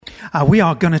We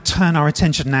are going to turn our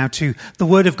attention now to the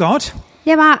Word of God.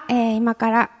 では、今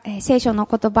から、聖書の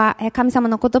言葉、神様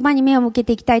の言葉に目を向け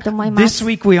ていきたいと思います。This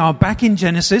week we are back in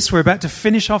Genesis. We're about to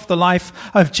finish off the life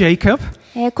of Jacob.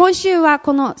 今週は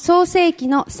この創世記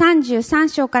の33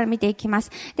章から見ていきま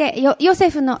す。で、ヨセ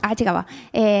フの、違うわ、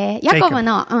ヤコブ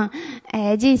の、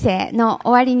人生の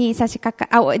終わりに差し掛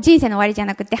か、人生の終わりじゃ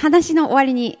なくて、話の終わ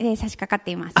りに、差し掛かって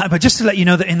います。But just to let you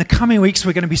know that in the coming weeks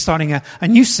we're going to be starting a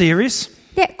new series.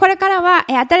 で、これからは、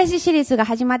新しいシリーズが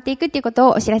始まっていくということ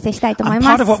をお知らせしたいと思い And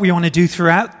ま part す。 of what we want to do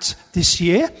throughout this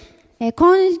year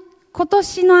今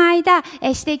年の間、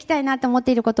していきたいなと思っ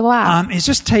ていることは、is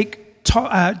just do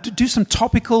some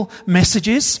topical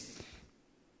messages.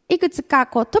 いくつか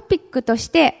こうトピックとし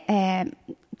て、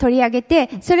取り上げて、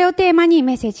それをテーマに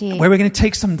メッセージ Where we're going to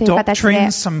take some という形で doctrines,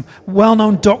 some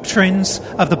well-known doctrines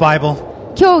of the Bible.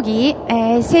 教義、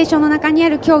聖書の中にあ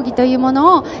る教義というも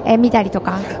のを、見たりと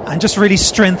か、 And just really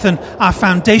strengthen our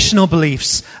foundational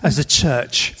beliefs as a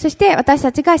church. そして私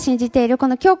たちが信じているこ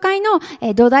の教会の、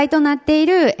土台となってい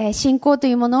る、信仰と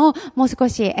いうものをもう少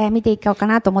し、見ていこうか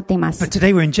なと思っています。 But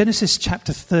today we're in Genesis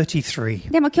chapter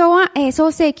 33. でも今日は、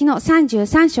創世記の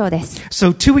33章です。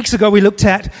So 2 weeks ago we looked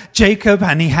at Jacob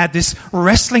and he had this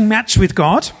wrestling match with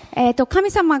God.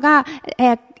 神様が、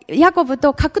ヤコブ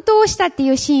と格闘をしたってい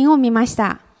うシーンを見まし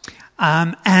た。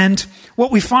And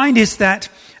what we find is that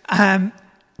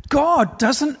God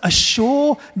doesn't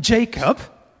assure Jacob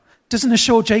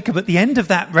at the end of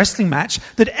that wrestling match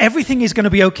that everything is going to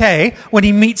be okay when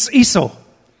he meets Esau.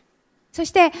 そ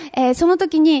して、その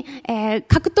時に、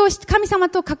神様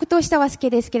と格闘したわけ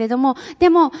ですけれども、で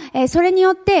も、それに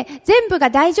よって全部が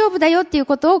大丈夫だよっていう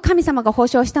ことを神様が保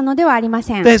証したのではありま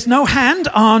せん。There's no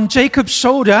hand on Jacob's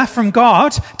shoulder from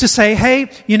God to say, hey,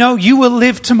 you know, you will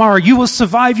live tomorrow. You will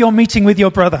survive your meeting with your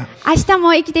brother. 明日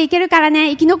も生きていけるからね、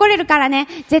生き残れるからね、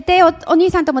絶対お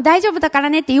兄さんとも大丈夫だから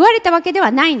ねって言われたわけで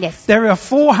はないんです。There are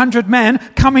 400 men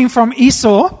coming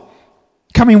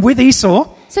with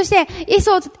Esau. そして、エ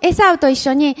サウと一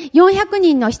緒に400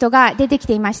人の人が出てき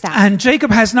ていました。And Jacob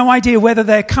has no idea whether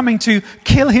they're coming to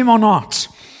kill him or not.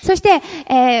 そして、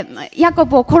ヤコ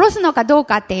ブを殺すのかどう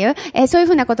かっていう、そういう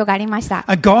ふうなことがありました。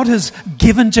God has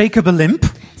given Jacob a limp.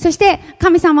 そして、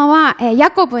神様は、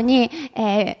ヤコブ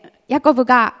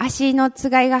が足のつ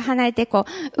がいが離れて、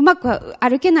うまく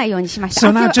歩けないようにしました。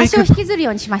足を引きずる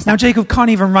ようにしました。Now Jacob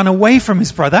can't even run away from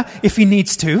his brother if he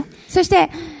needs to. そして、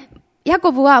ヤ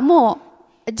コブはもう、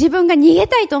自分が逃げ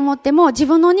たいと思っても自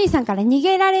分のお兄さんから逃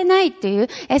げられないという、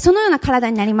そのような体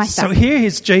になりました。So here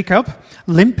is Jacob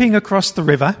limping across the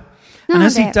river. And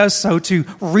as he does so to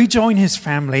rejoin his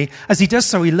family, as he does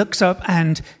so he looks up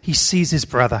and he sees his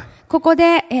brother. ここ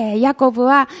で、ヤコブ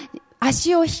は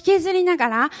足を引きずりなが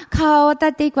ら川を渡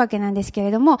っていくわけなんですけれ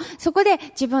ども、そこで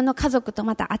自分の家族と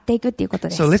また会っていくっていうこと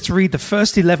です。So let's read the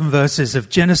first 11 verses of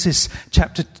Genesis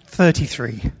chapter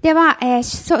 33. では、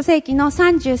創世記の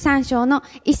33章の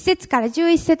1節から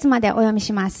11節までお読み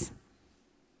します。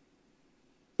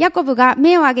ヤコブが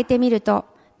目を上げてみると、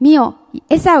見よ、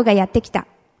エサウがやってきた。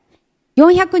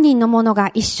400人の者が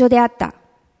一緒であった。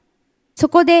そ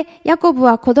こでヤコブ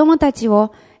は子供たち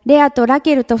をレアとラ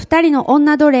ケルと2人の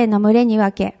女奴隷の群れに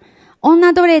分け、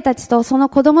女奴隷たちとその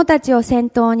子供たちを先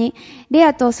頭に、レ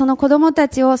アとその子供た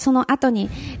ちをその後に、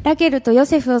ラケルとヨ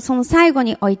セフをその最後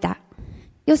に置いた。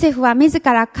ヨセフは自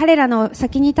ら彼らの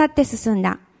先に立って進ん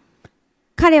だ。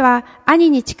彼は兄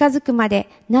に近づくまで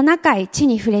7回地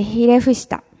にひれ伏し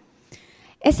た。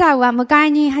エサウは迎え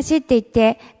に走って行っ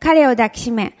て、彼を抱き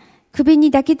しめ、首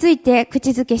に抱きついて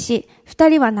口づけし、2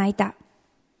人は泣いた。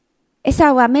エ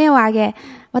サウは目を上げ、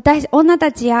女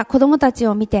たちや子供たち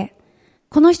を見て、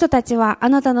この人たちはあ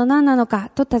なたの何なの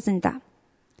かと尋ねた。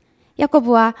ヤコ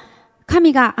ブは、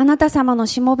神があなた様の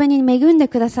しもべに恵んで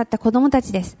くださった子供た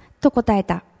ちです、と答え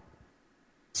た。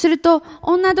すると、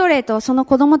女奴隷とその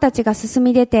子供たちが進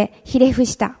み出てひれ伏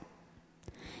した。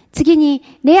次に、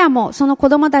レアもその子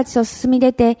供たちと進み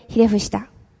出てひれ伏した。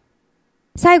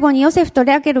最後にヨセフと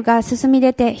ラケルが進み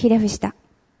出てひれ伏した。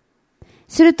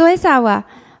するとエサウは、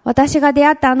私が出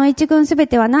会ったあの一群すべ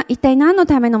ては一体何の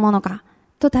ためのものか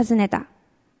と尋ねた。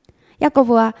ヤコ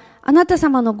ブは、あなた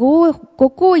様のご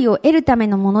好意を得るため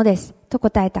のものです、と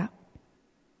答えた。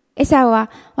エサウは、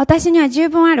私には十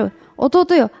分ある。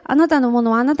弟よ、あなたのも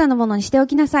のはあなたのものにしてお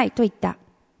きなさい、と言った。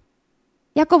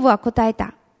ヤコブは答え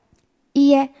た。い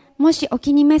いえ、もしお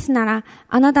気に召すなら、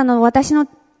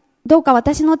どうか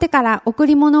私の手から贈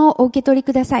り物をお受け取り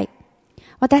ください。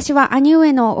私は兄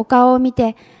上のお顔を見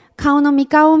て、神の御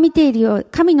顔を見ている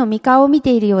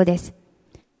ようです。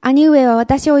兄上は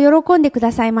私を喜んでく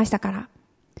ださいましたから。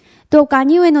どうか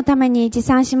兄上のために持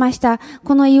参しました、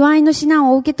この祝いの品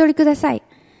をお受け取りください。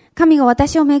神が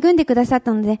私を恵んでくださっ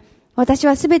たので、私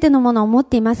はすべてのものを持っ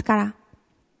ていますから。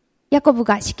ヤコブ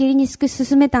がしきりに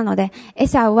進めたので、エ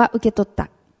サウは受け取った。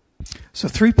So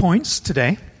 3 points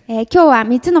today. 今日は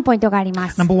3つのポイントがありま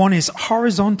す。Number 1 is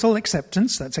horizontal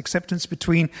acceptance. That's acceptance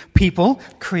between people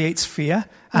creates fear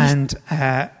and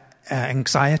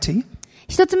anxiety.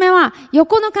 一つ目は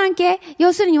横の関係、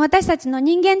要するに私たちの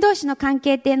人間同士の関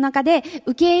係っていう中で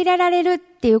受け入れられるっ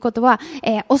ていうことは、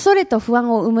恐れと不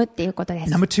安を生むっていうことで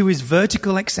す。Number 2 is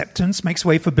vertical acceptance makes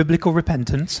way for biblical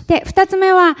repentance. で、二つ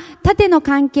目は縦の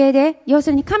関係で、要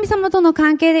するに神様との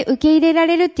関係で受け入れら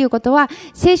れるっていうことは、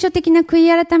聖書的な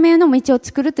悔い改めの道を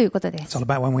作るということで It's す。 all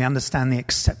about when we understand the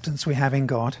acceptance we have in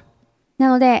God. な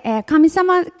ので、神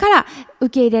様から受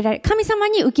け入れられ、神様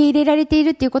に受け入れられている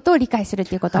っていうことを理解するっ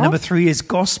ていうこと。 And number 3 is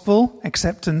gospel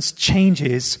acceptance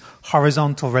changes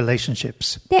horizontal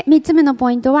relationships. で、三つ目の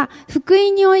ポイントは、福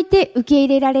音において受け入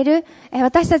れられる、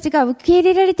私たちが受け入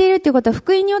れられているっていうことを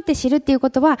福音によって知るっていう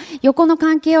ことは、横の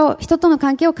関係を、人との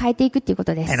関係を変えていくっていうこ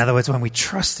とです。In other words, when we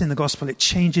trust in the gospel, it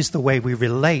changes the way we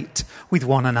relate with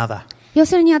one another. 要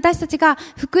するに私たちが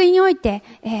福音において、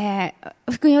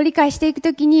福音を理解していく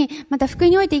ときに、また福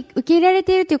音において受け入れられ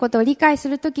ているということを理解す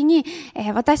るときに、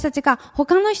私たちが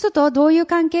他の人とどういう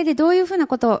関係でどういうふうな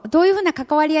ことを、どういうふうな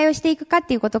関わり合いをしていくかっ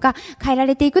ていうことが変えら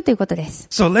れていくということです。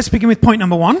So let's begin with point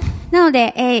number 1. なの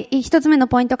で、一つ目の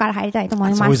ポイントから入りたいと思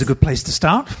い It's ま always す。 a good place to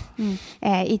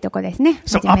start. いいとこですね。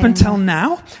 So 始め up るの until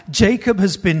now, Jacob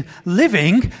has been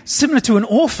living similar to an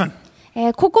orphan.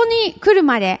 ここに来る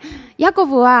まで、ヤコ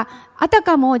ブはあた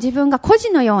かも自分が孤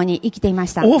児のように生きていま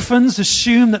した。 Orphans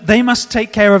assume that they must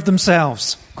take care of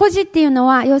themselves. 孤児っていうの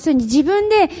は、要するに自分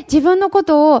で自分のこ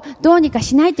とをどうにか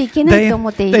しないといけないと思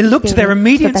ってい They る look to their 人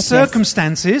immediate たちです。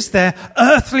 circumstances, their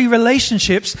earthly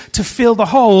relationships to fill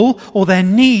the hole or their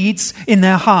needs in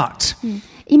their heart.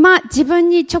 今、自分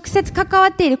に直接関わ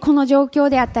っているこの状況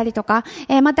であったりとか、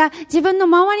また自分の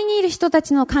周りにいる人た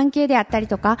ちの関係であったり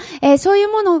とか、そういう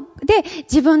もので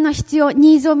自分の必要、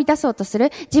ニーズを満たそうとす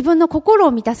る、自分の心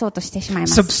を満たそうとしてしまいま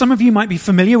す。 So some of you might be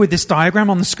familiar with this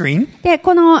diagram on the screen. で、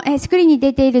このスクリーンに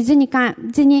出ている図に、知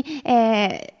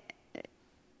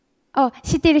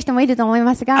っている人もいると思い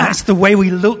ますが、 That's the way we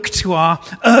look to our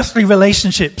earthly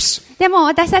relationships. でも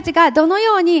私たちがどの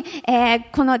ように、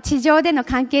この地上での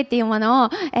関係っていうものを、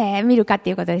見るかって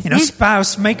いうことです You know, ね。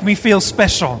 spouse, make me feel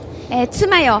special.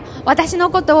 妻よ、私の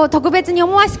ことを特別に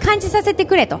感じさせて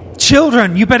くれと。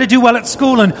Children, you better do well at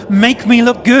school and make me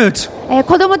look good.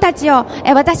 子供たちを、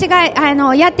私が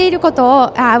やっていること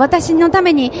を私のた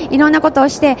めにいろんなことを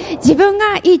して自分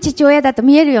がいい父親だと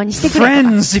見えるようにしてくれとか。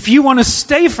 Friends, if you want to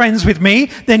stay friends with me,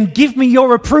 then give me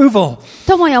your approval.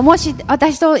 友よ、もし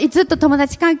私とずっと友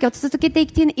達関係を続けてい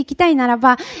きたいなら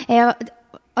ば、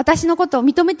私のことを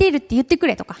認めているって言ってく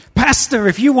れとか。 Pastor,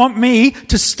 if you want me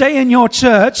to stay in your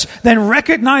church, then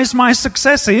recognize my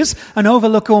successes and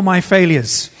overlook all my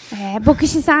failures. 牧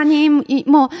師さんに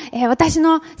も、私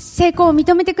の成功を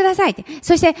認めてくださいって。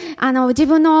そして、自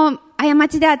分の過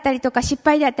ちであったりとか失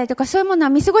敗であったりとかそういうものは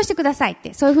見過ごしてくださいっ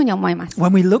て、そういうふうに思います。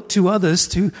When we look to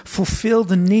others to fulfill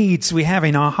the needs we have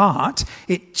in our heart,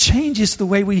 it changes the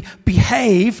way we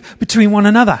behave between one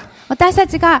another. 私た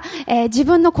ちが、自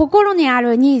分の心にあ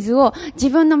るニーズを自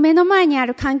分の目の前にあ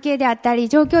る関係であったり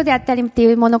状況であったりって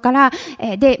いうものから、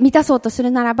で満たそうとす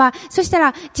るならば、そした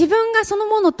ら自分がその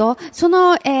ものとそ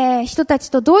の、人た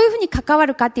ちとどういうふうに関わ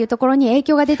るかっていうところに影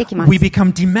響が出てきます。We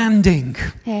become demanding,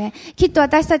 きっと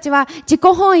私たちは自己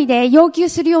本位で要求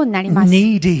するようになります。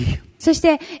 needy, そし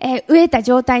て、飢えた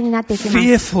状態になっていきます。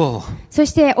 fearful, そ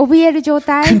して怯える状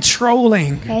態、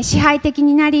controlling, 支配的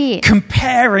になり、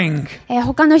comparing,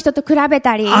 他の人と比べ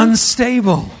たり、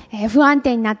 unstable. 不安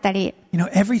定になったり。You know,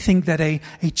 everything that a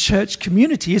church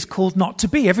community is called not to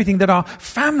be, everything that our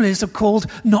families are called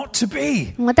not to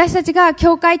be. 私たちが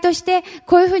教会として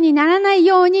こういうふうにならない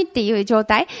ようにっていう状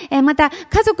態、また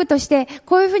家族として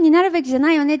こういうふうになるべきじゃ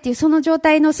ないよねっていうその状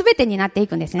態のすべてになってい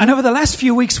くんですね。And over the last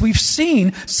few weeks we've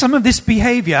seen some of this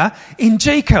behavior in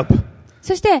Jacob.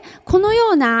 そして、このよ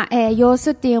うな、様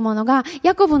子っていうものが、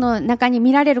ヤコブの中に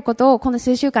見られることをこの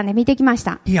数週間で見てきまし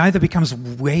た。He either becomes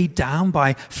weighed down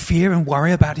by fear and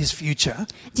worry about his future.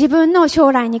 自分の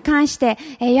将来に関して、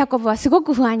ヤコブはすご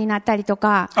く不安になったりと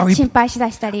か、心配し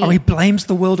だしたり。Or he blames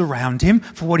the world around him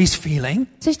for what he's feeling.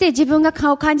 そして自分が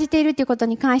顔を感じているということ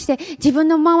に関して、自分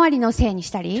の周りのせいにし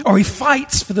たり。Or he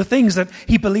fights for the things that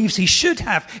he believes he should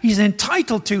have, he's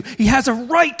entitled to, he has a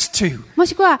right to. も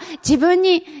しくは自分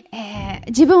に、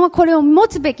自分はこれを持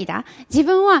つべきだ。自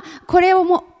分はこれを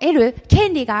も得る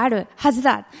権利があるはず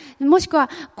だ。もしくは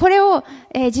これを、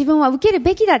自分は受ける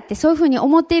べきだってそういうふうに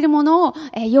思っているものを、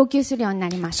要求するようにな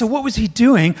ります。So what was he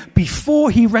doing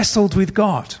before he wrestled with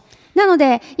God? なの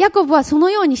で、ヤコブはその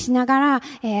ようにしながら、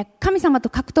神様と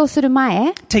格闘する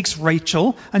前、Takes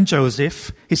Rachel and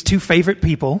Joseph, his two favorite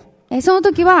people, その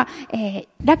時は、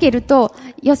ラケルと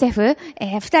ヨセフ、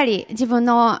二人、自分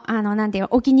の、なんていう、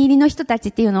お気に入りの人たち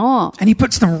っていうのを、and he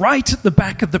puts them right at the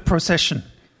back of the procession.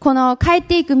 この帰っ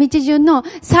ていく道順の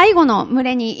最後の群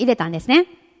れに入れたんですね。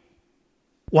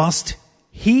Whilst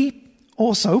he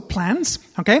also plans,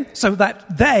 okay, so that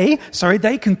they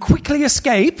can quickly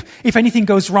escape if anything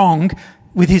goes wrong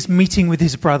with his meeting with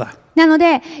his brother. なの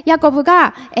で、ヤコブ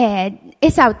が、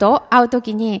エサウと会うと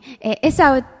きに、エ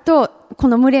サウとこ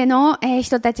の群れの、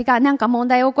人たちがなんか問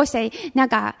題を起こしたり、なん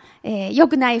か、良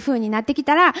くない風になってき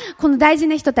たら、この大事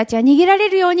な人たちは逃げられ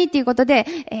るようにっていうことで、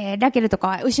ラケルとか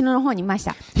は後ろの方にいまし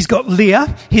た。He's got Leah,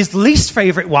 his least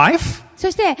favorite wife.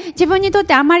 そして、自分にとっ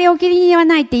てあまりお気に入りでは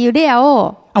ないっていうレア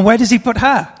を、And where does he put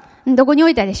her? どこに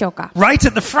置いたでしょうか？ Right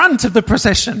at the front of the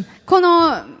procession. こ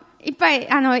の、いっぱい、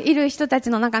いる人た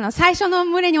ちの中の最初の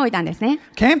群れに置いたんですね。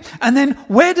Okay? And then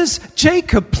where does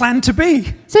Jacob plan to be?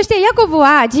 そしてヤコブ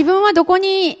は自分はどこ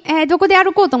で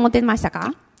歩こうと思ってました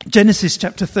か？ Genesis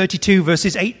chapter 32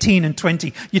 verses 18 and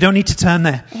 20. You don't need to turn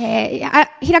there.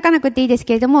 開かなくていいです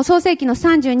けれども、創世記の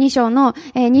32章の、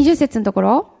20節のとこ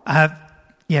ろ。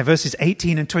Verses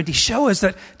 18 and 20 show us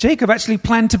that Jacob actually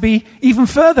planned to be even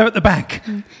further at the back.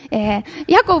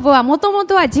 ヤコブはもとも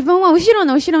とは自分は後ろ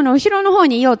の方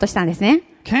にいようとしたんですね。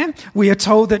Okay? We are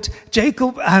told that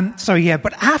Jacob,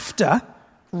 but after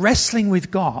wrestling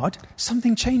with God,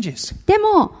 something changes. で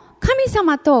も、神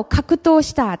様と格闘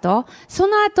した後、そ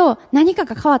の後何か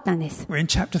が変わったんです。We're in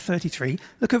chapter 33.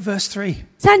 Look at verse 3.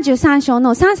 33章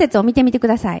の3節を見てみてく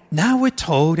ださい。Now we're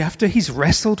told after he's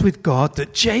wrestled with God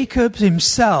that Jacob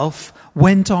himself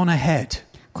went on ahead.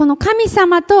 この神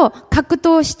様と格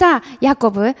闘したヤ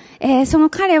コブ、その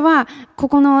彼は、こ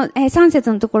この3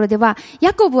節のところでは、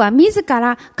ヤコブは自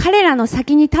ら彼らの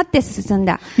先に立って進ん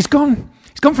だ。He's gone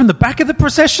from the back of the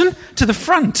procession to the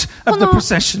front of the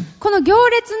procession. この行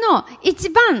列の一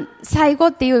番最後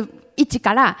っていう位置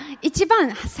から一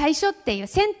番最初っていう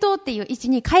先頭っていう位置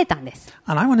に変えたんです。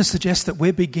And I want to suggest that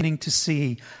we're beginning to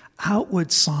see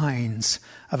outward signs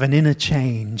of an inner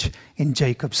change in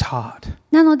Jacob's heart.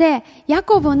 なので、ヤ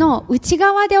コブの内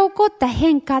側で起こった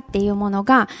変化っていうもの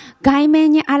が外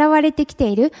面に現れてきて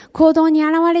いる、行動に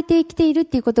現れてきているっ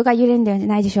ていうことが言えるんでは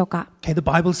ないでしょうか。Okay, the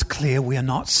Bible's clear. We are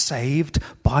not saved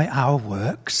by our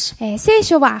works. 聖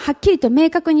書ははっきりと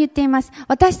明確に言っています。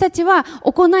私たちは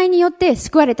行いによって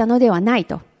救われたのではない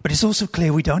と。But it's also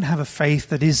clear we don't have a faith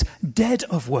that is dead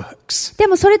of works. で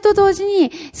もそれと同時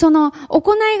に、その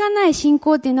行いがない信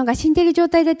仰っていうのが死んでいる状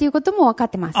態だということも分かっ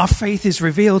てます。Our faith is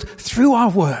revealed through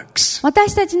our works.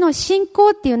 私たちの信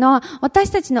仰っていうのは、私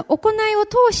たちの行いを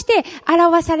通して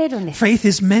表されるんです。Faith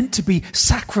is meant to be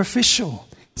sacrificial.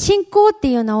 信仰って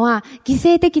いうのは犠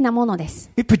牲的なものです。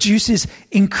It produces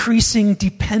increasing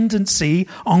dependency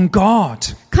on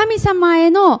God. 神様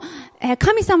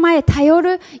へ頼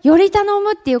る、より頼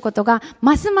むっていうことが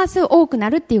ますます多くな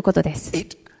るっていうことです。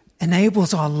It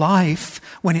enables our life,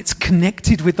 when it's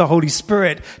connected with the Holy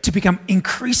Spirit, to become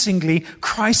increasingly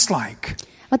Christ-like.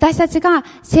 私たちが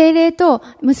聖霊と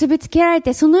結びつけられ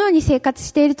てそのように生活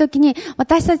しているときに、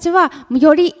私たちは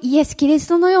よりイエス・キリス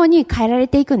トのように変えられ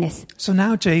ていくんです。So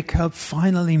now Jacob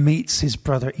finally meets his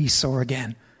brother Esau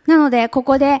again. なので、こ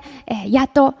こで、や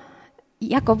っと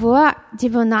ヤコブは自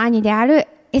分の兄である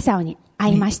エサウに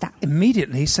会いました。He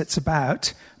immediately sets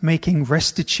about making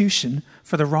restitution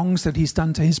for the wrongs that he's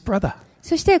done to his brother.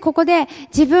 そしてここで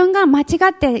自分が間違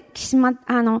って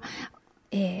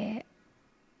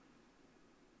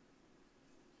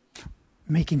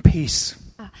Making peace.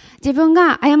 自分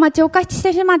が過ちを犯し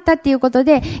てしまったっていうこと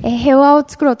で、平和を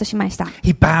作ろうとしました。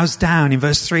He bows down in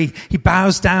verse 3. He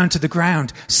bows down to the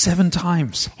ground 7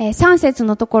 times. 3節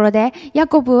のところで、ヤ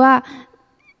コブは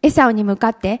エサウに向か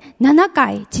って7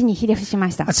回地にひれ伏し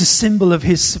ました。That's a symbol of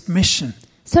his submission.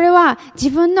 それは自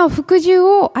分の服従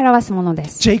を表すもので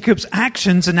す。Jacob's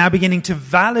actions are now beginning to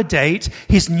validate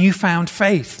his newfound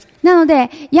faith. なので、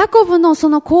ヤコブのそ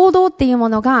の行動っていうも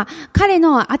のが、彼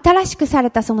の新しくされ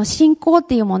たその信仰っ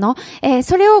ていうもの、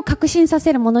それを確信さ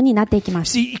せるものになっていきま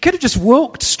す。See, he could have just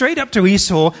walked straight up to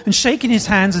Esau and shaken his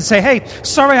hands and say, "Hey,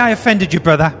 sorry I offended you,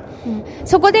 brother."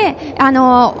 そこで、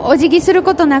お辞儀する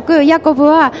ことなく、ヤコブ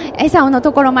はエサウの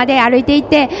ところまで歩いていっ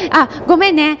て、ご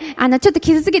めんね、ちょっと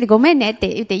傷つけてごめんねっ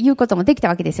て言うこともできた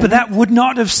わけですよね。But that would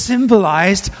not have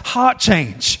symbolized heart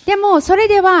change. でも、それ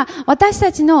では私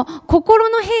たちの心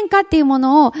の変化っていうも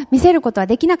のを見せることは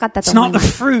できなかったと It's 思い not ま the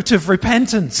す。 fruit of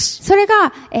repentance. それ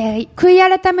が、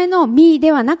悔い改めの実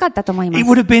ではなかったと思いま It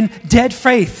す。 would have been dead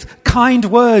faith, kind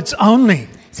words only.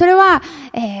 それは、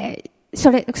そ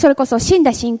れこそ死ん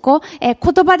だ信仰、言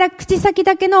葉だ、口先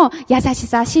だけの優し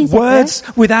さ、親切、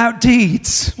Words without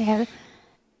deeds.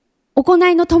 行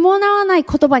いの伴わない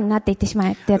言葉になっていってしま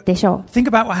ったでしょう。Think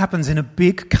about what happens in a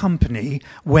big company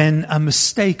when a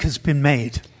mistake has been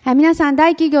made. 皆さん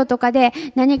大企業とかで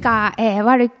何か、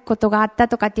悪いことがあった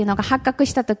とかっていうのが発覚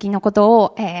した時のこと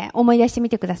を、思い出してみ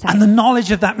てください。 And the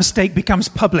knowledge of that mistake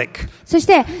becomes public. そし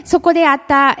てそこであっ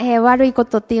た、悪いこ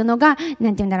とっていうのが、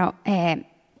なんて言うんだろ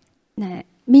う、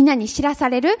みんなに知らさ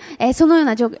れる、そのよう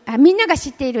な状況、みんなが知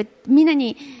っている、み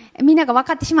んなが分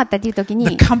かってしまったという時に、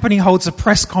 The company holds a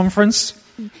press conference.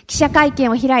 記者会見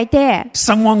を開いて、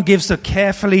 Someone gives a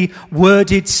carefully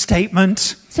worded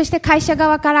statement. そして会社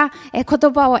側から、言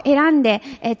葉を選んで、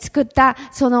作った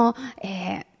その、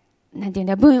なんていうん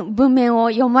だ、文面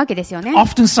を読むわけですよね。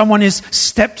 Often someone is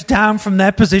stepped down from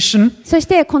their position. そし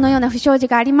てこのような不祥事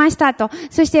がありましたと、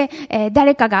そして、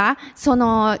誰かがそ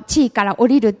の地位から降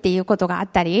りるっていうことがあっ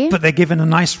たり、 But they're given a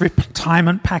nice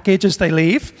retirement package as they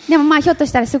leave. でもひょっと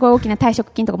したらすごい大きな退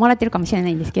職金とかもらってるかもしれな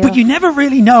いんですけど、 But you never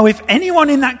really know if anyone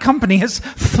in that company has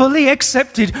fully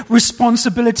accepted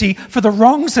responsibility for the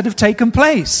wrongs that have taken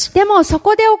place. でもそ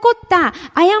こで起こった過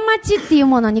ちっていう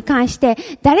ものに関して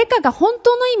誰かが本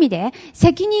当の意味で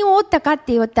責任を負ったかっ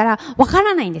て言ったらわか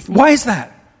らないんですね。 Why is that?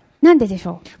 なんででし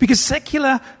ょう？ Because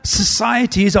secular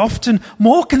society is often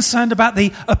more concerned about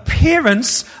the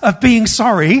appearance of being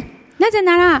sorry. なぜ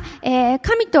なら、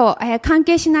神と、関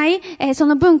係しない、そ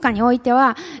の文化において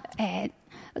は、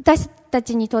私た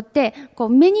ちにとってこう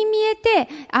目に見えて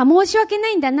申し訳な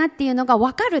いんだなっていうのが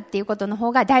分かるっていうことの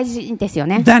方が大事ですよ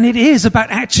ね。Than it is about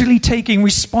actually taking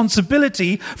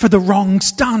responsibility for the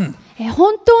wrongs done.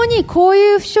 本当にこう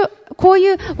いう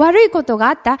悪いことが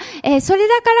あった、それ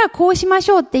だからこうしま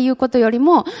しょうっていうことより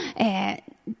も、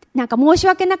なんか申し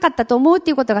訳なかったと思うって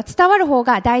いうことが伝わる方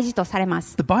が大事とされま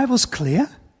す。 The Bible's clear.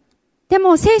 で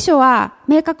も聖書は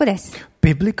明確です。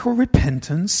Biblical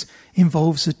repentance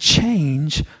involves a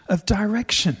change of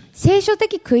direction. 聖書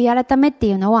的悔い改めって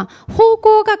いうのは方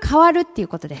向が変わるっていう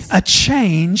ことです。 A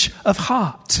change of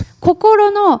heart.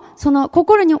 心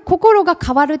が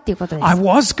変わるっていうことです。 I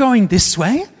was going this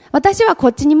way, 私はこ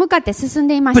っちに向かって進ん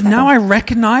でいまし but た now と。 I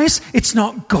recognize it's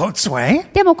not God's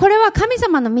way. でもこれは神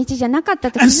様の道じゃなかった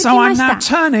と気 And づき so ま I'm し now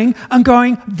た。 turning and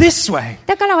going this way.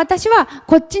 だから私は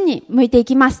こっちに向いてい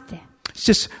きますって。Let's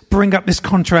just bring up this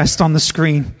contrast on the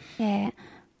screen.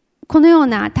 このよう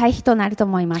な対比となると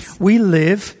思います。 We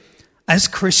live as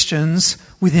Christians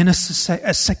within a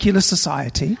secular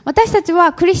society. 私たち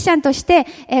はクリスチャンとして、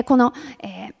この、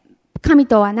神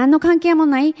とは何の関係も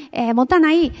ない、持た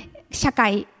ない社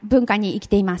会文化に生き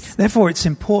ています。 Therefore, it's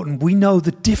important we know the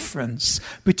difference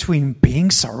between being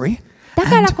sorry だ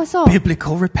から and こそ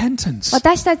biblical repentance.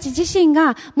 私たち自身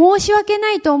が申し訳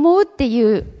ないと思うって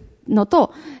いうの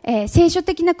と、聖書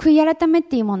的な悔い改めっ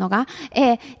ていうものが、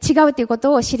違うというこ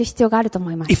とを知る必要があると思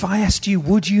います。 If I asked you,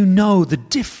 would you know the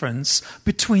difference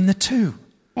between the two?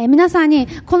 皆さんに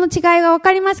この違いが分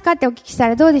かりますかってお聞きした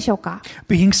らどうでしょうか？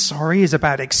 Being sorry is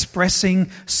about expressing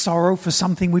sorrow for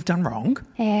something we've done wrong.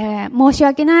 申し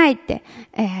訳ないって、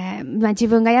自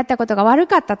分がやったことが悪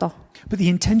かったと。 But the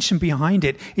intention behind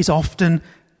it is often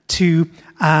to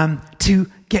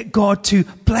get God to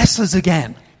bless us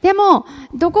again. でも、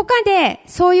どこかで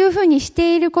そういうふうにし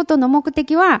ていることの目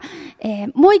的は、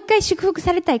もう一回祝福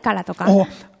されたいからとか。Or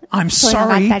I'm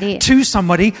sorry to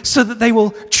somebody so that they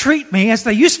will treat me as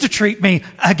they used to treat me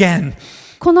again.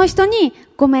 この人に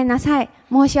ごめんなさい、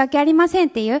申し訳ありません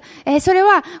っていう、それ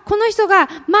はこの人が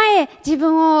前自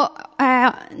分を、な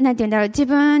んて言うんだろう、自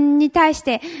分に対し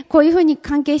てこういうふうに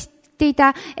関係してい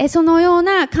た、そのよう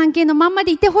な関係のまんま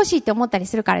でいてほしいって思ったり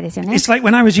するからですよね。It's like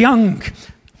when I was young.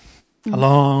 A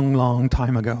long, long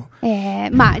time ago.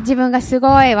 自分がす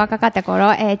ごい若かった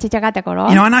頃、ちっちゃかった頃。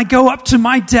You know, and I'd go up to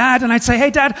my dad and I'd say,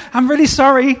 "Hey, Dad, I'm really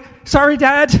sorry. Sorry,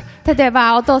 Dad." 例え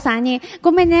ばお父さんに、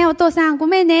ごめんね、お父さん、ご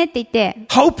めんねって言って。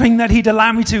Hoping that he'd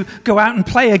allow me to go out and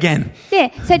play again.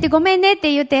 で、そうやってごめんねっ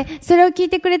て言って、それを聞い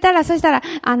てくれたら、そしたら、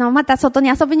また外に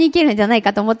遊びに行けるんじゃない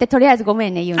かと思って、とりあえずごめ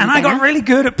んね言うみた And I いな。got really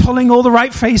good at pulling all the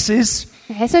right faces.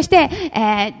 そして、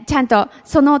ちゃんと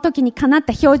その時にかなっ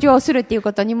た表情をするっていう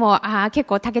ことにも結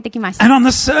構長けてきました。And on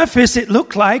the surface, it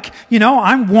looked like,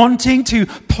 I'm wanting to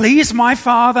please my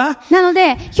father. なの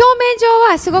で、表面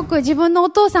上はすごく自分のお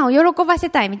父さんを喜ばせ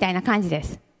たいみたいな感じで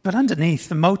す。But underneath,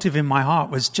 the motive in my heart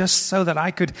was just so that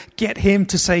I could get him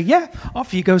to say, yeah,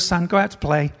 off you go, son, go out to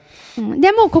play.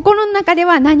 でも心の中で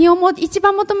は何を一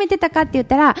番求めてたかって言っ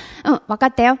たら、分か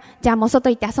ったよ。じゃあもう外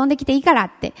行って遊んできていいから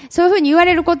って、そういうふうに言わ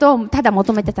れることをただ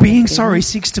求めてたんですけど、Being sorry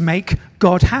seeks to make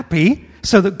God happy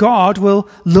so that God will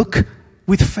look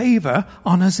with favor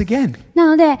on us again. な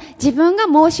ので、自分が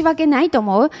申し訳ないと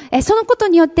思う。そのこと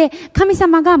によって、神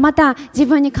様がまた自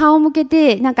分に顔を向け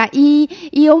て、なんかい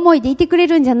い思いでいてくれ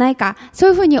るんじゃないか。そ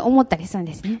ういうふうに思ったりするん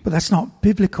ですね。But that's not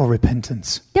biblical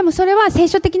repentance. でもそれは聖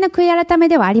書的な悔い改め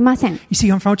ではありません。You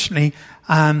see, unfortunately,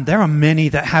 there are many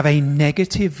that have a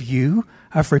negative view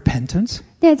of repentance.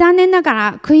 で、残念なが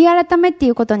ら、悔い改めってい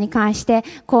うことに関して、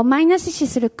マイナス視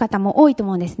する方も多いと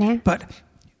思うんですね。But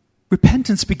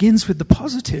repentance begins with the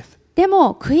positive. で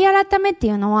も、悔い改めって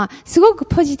いうのは、すごく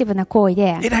ポジティブな行為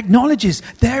で、It acknowledges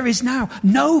there is now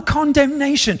no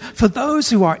condemnation for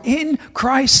those who are in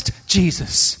Christ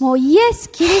Jesus. もうイエ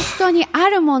ス・キリストにあ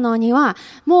るものには、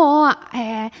もう、な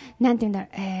んて言うんだろ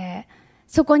う、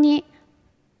そこに、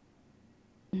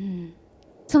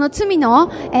その罪の、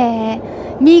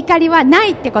見怒りはな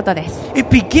いってことです。It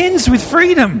begins with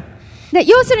freedom. で、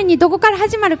要するにどこから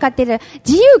始まるかっていうと、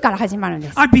自由から始まるん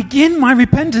です。I begin my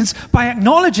repentance by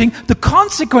acknowledging the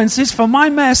consequences for my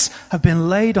mess have been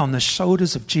laid on the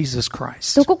shoulders of Jesus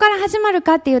Christ. どこから始まる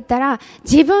かって言ったら、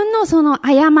自分のその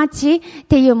過ちっ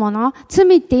ていうもの、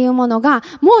罪っていうものが、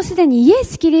もうすでにイエ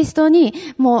ス・キリストに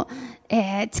も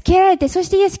う、つけられて、そし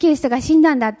てイエス・キリストが死ん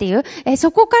だんだっていう、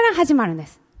そこから始まるんで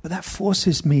す。But that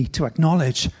forces me to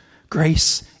acknowledge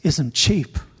grace isn't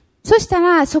cheap. そした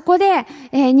ら、そこで、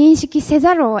認識せ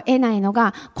ざるを得ないの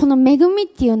が、この恵みっ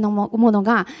ていうもの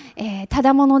が、た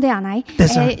だものではない、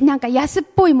なんか安っ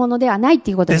ぽいものではないっ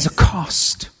ていうことです。There's a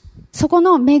cost. そこ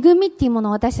の恵みっていうもの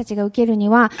を私たちが受けるに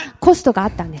は、コストがあ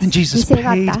ったんです。 And Jesus 犠牲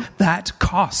があっ paid た。 that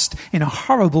cost in a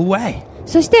horrible way.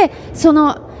 そして、そ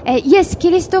の、イエス・キ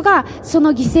リストが、そ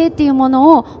の犠牲っていうも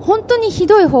のを、本当にひ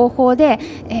どい方法で、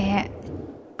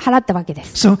払ったわけで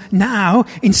す。So now,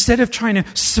 instead of trying to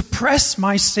suppress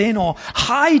my sin or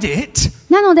hide it,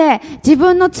 なので、自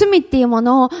分の罪っていうも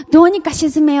のをどうにか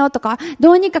沈めようとか、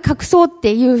どうにか隠そうっ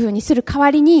ていうふうにする代わ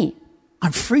りに、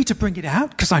I'm free to bring it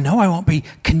out because I know I won't be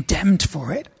condemned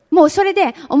for it. もうそれ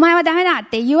で、お前はダメだっ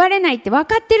て言われないって分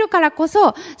かってるからこ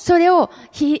そ、それを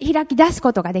開き出す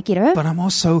ことができる。But I'm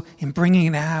also, in bringing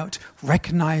it out,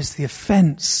 recognize the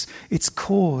offense it's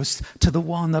caused to the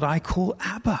one that I call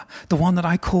Abba, the one that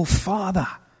I call Father.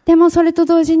 でもそれと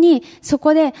同時に、そ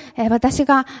こで、私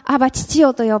がアバ父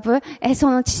よと呼ぶ、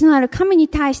その父のある神に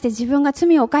対して自分が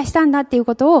罪を犯したんだっていう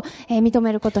ことを、認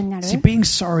めることになる。See, being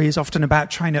sorry is often about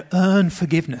trying to earn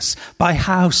forgiveness by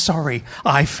how sorry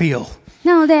I feel.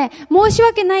 なので、申し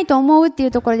訳ないと思うってい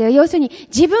うところでは、要するに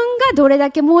自分がどれだ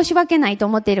け申し訳ないと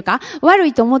思っているか、悪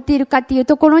いと思っているかっていう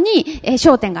ところに、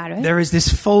焦点がある。There is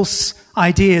this false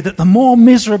idea that the more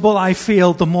miserable I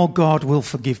feel, the more God will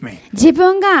forgive me. 自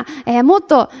分が、もっ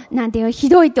と、なんていう、ひ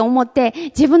どいと思って、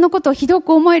自分のことをひど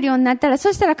く思えるようになったら、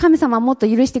そしたら神様はもっと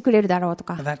許してくれるだろうと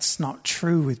か。But that's not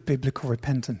true with biblical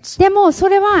repentance. でも、そ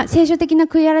れは聖書的な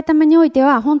悔い改めにおいて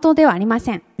は本当ではありま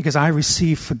せん。Because I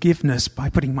receive forgiveness by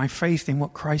putting my faith in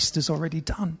what Christ has already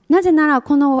done. なぜなら、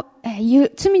この、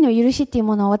罪の許しっていう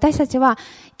ものを私たちは、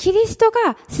キリスト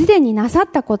がすでになさ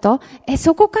ったこと、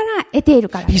そこから得ている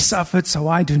からで He す。suffered,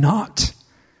 so I do not.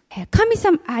 神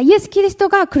様、イエス・キリスト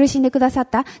が苦しんでくださっ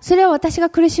た。それは私が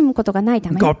苦しむことがないた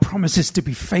めに。 God promises to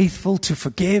be faithful to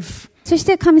forgive. そし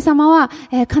て神様は、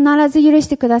必ず許し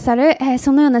てくださる、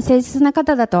そのような誠実な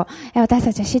方だと、私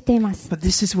たちは知っています。But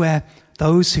this is where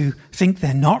those who think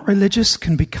they're not religious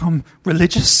can become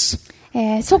religious.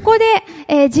 そこ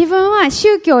で、自分は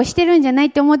宗教をしてるんじゃないっ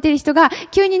て思っている人が、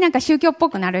急になんか宗教っぽ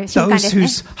くなる瞬間で Those すね。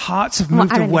 whose hearts have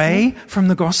moved away from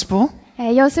the gospel.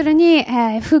 要するに、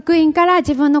福音から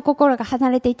自分の心が離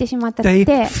れていってしまったっ They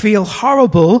て、 feel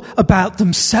horrible about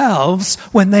themselves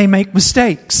when they make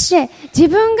mistakes. で、自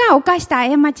分が犯した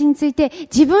過ちについて、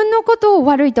自分のことを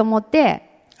悪いと思って、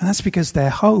And that's because their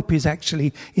hope is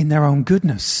actually in their own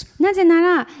goodness. なぜな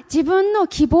ら、自分の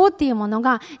希望っていうもの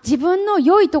が、自分の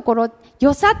良いところ、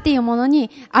良さっていうものに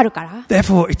あるから。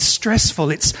Therefore, it's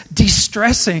stressful, it's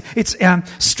distressing, it's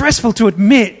stressful to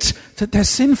admit that they're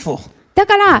sinful. だ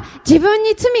から、自分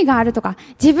に罪があるとか、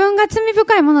自分が罪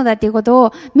深いものだっていうこと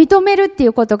を認めるってい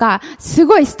うことが、す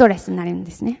ごいストレスになるん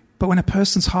ですね。But when a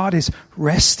person's heart is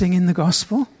resting in the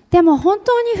gospel, でも本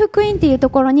当に福音っていうと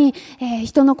ころに、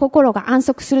人の心が安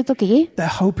息するとき、their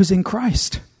hope is in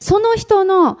Christ. その人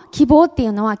の希望ってい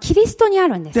うのはキリストにあ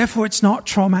るんです。Therefore, it's not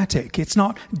traumatic, it's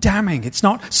not damning, it's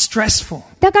not stressful.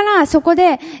 だからそこ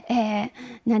で、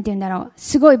なんて言うんだろう、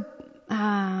すごい、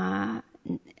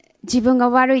自分が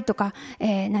悪いとか、な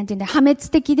んて言うんだ、破滅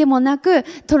的でもなく、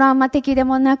トラウマ的で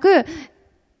もなく、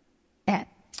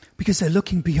Because they're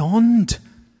looking beyond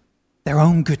their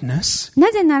own goodness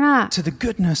なぜなら、 to the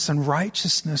goodness and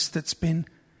righteousness that's been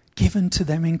given to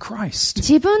them in Christ.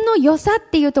 自分の良さっ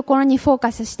ていうところにフォー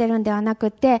カスしてるんではな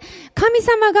くて、神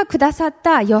様がくださっ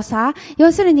た良さ、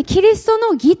要するにキリスト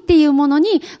の義っていうもの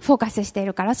にフォーカスしてい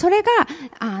るから、それが、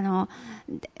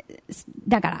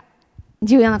だから、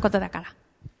重要なことだから。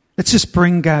Let's just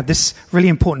bring this really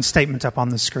important statement up on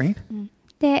the screen.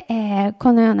 で、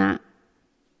このような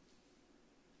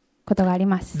ことがあり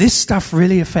ます。This stuff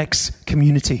really affects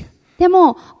community. で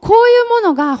も、こういうも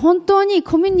のが本当に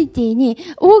コミュニティに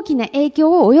大きな影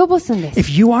響を及ぼすんです。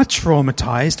If you are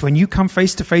traumatized when you come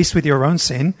face to face with your own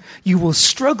sin, you will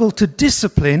struggle to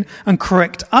discipline and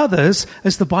correct others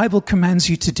as the Bible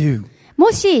commands you to do.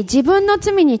 もし自分の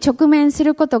罪に直面す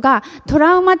ることがト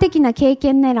ラウマ的な経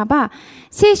験ならば、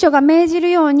聖書が命じ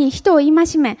るように人を戒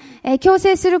め、強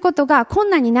制することが困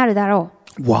難になるだろ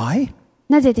う。Why?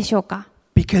 なぜでしょうか？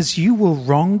 Because you will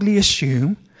wrongly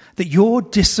assume that your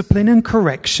discipline and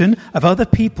correction of other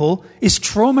people is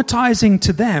traumatizing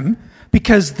to them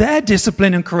because their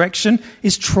discipline and correction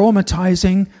is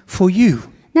traumatizing for you.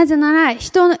 なぜなら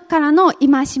人からの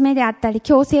戒めであったり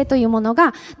強制というもの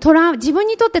が自分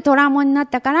にとってトラウマになっ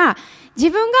たから、自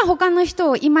分が他の人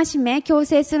を戒め強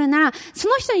制するなら、そ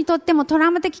の人にとってもトラ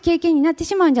ウマ的経験になって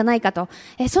しまうんじゃないかと、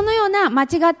そのような間違っ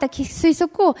た推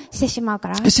測をしてしまうか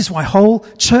ら。This is why whole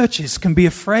churches can be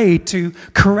afraid to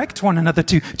correct one another,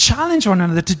 to challenge one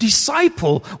another, to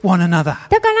disciple one another.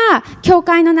 だから教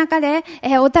会の中で、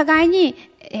お互いに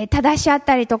正し合っ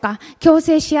たりとか、強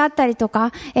制し合ったりと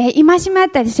か、戒め合っ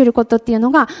たりすることっていうの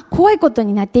が怖いこと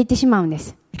になっていってしまうんで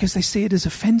す。Because they see it as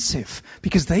offensive,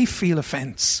 because they feel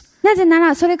offense. なぜな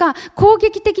らそれが攻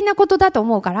撃的なことだと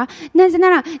思うから、なぜな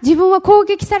ら自分は攻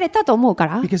撃されたと思うか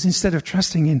ら。Because instead of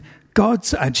trusting in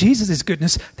Jesus'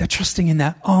 goodness, they're trusting in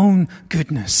their own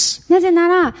goodness. なぜな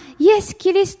ら、イエス・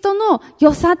キリストの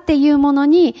良さっていうもの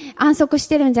に安息し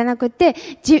てるんじゃなくて、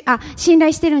信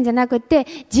頼してるんじゃなくて、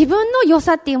自分の良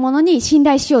さっていうものに信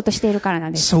頼しようとしているからな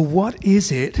んです。So what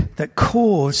is it that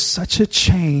caused such a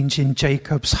change in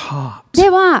Jacob's heart? で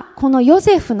は、このヨ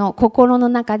セフの心の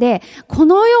中で、こ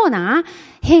のような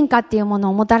変化っていうもの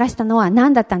をもたらしたのは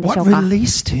何だったんでしょうか？ What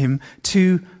released him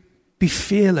to be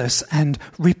fearless and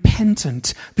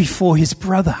repentant before his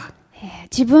brother?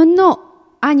 自分の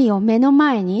兄を目の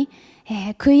前に、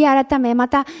悔い改め、ま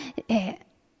た、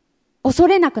恐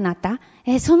れなくなった、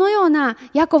そのような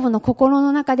ヤコブの心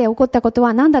の中で起こったこと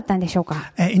は何だったんでしょう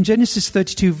か？ In Genesis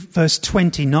 32 verse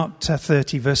 20, not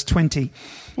 30 verse 20.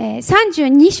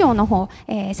 32章の方、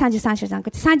33章じゃな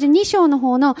くて32章の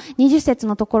方の20節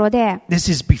のところで、This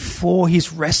is before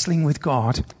he's wrestling with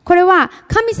God. これは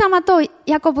神様と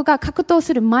ヤコブが格闘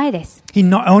する前です。He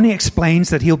not only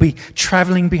explains that he'll be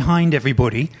traveling behind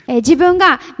everybody, 自分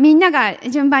がみんなが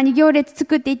順番に行列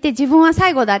作っていって自分は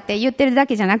最後だって言ってるだ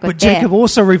けじゃなく but て、 Jacob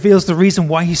also reveals the reason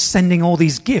why he's sending all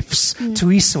these gifts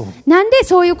to Esau. なんで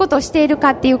そういうことをしている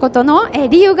かっていうことの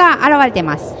理由が現れてい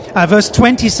ます。Verse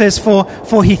 20 says,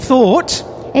 for he thought,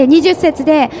 20節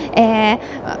で、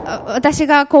私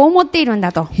がこう思っているん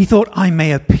だと。He thought, I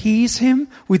may appease him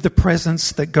with the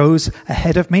presence that goes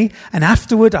ahead of me, and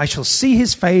afterward I shall see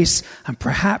his face, and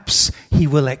perhaps he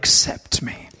will accept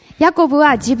me. ヤコブ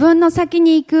は自分の先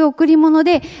に行く贈り物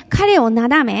で彼をな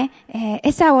だめ、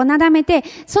エサをなだめて、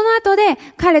その後で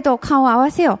彼と顔を合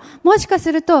わせよう。もしか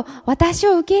すると私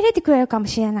を受け入れてくれるかも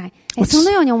しれない。そ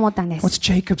のように思ったんです。What's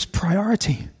Jacob's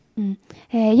priority?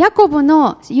 ヤコブ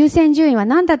の優先順位は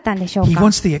何だったんでしょう He か？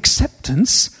 wants the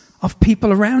acceptance of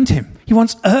people around him. He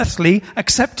wants earthly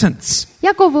acceptance.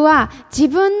 ヤコブは自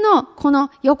分のこの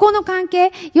横の関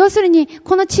係、要するに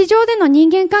この地上での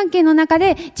人間関係の中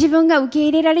で自分が受け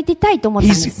入れられていたいと思ったん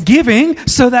で He's す。 giving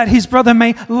so that his brother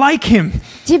may like him.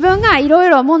 自分がいろい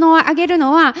ろ物をあげる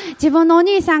のは自分のお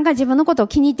兄さんが自分のことを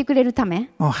気に入ってくれるため。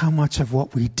Oh, how much of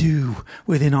what we do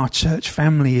within our church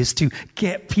family is to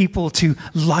get people to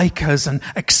like us and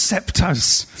accept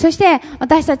us. そして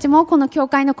私たちもこの教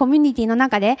会のコミュニティの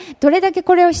中でどれだけ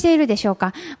これをしているでしょう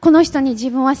か。この人に自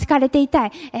分は好かれていた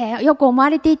い、よく思わ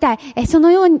れていたい、そ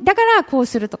のようにだからこう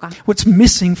するとか。What's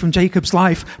missing from Jacob's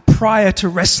life prior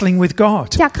to wrestling with God?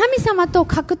 じゃあ神様と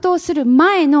格闘する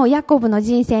前のヤコブの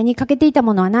人生に欠けていた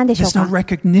ものは何でしょう There's no か。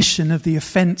 recognition of the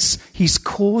offense he's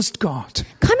caused God.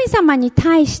 神様に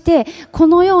対してこ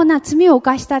のような罪を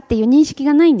犯したっていう認識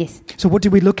がないんです。So what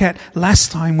did we look at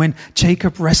last time when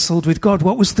Jacob wrestled with God?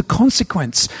 What was the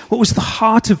consequence? What was the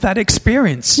heart of that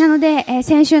experience? なので、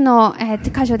先週の、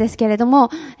箇所ですけれども、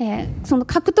その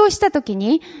格闘した時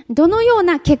にどのよう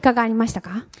な結果がありました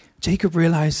か。 Jacob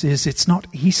realizes it's not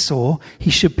Esau he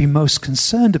should be most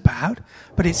concerned about,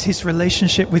 but it's his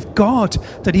relationship with God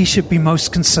that he should be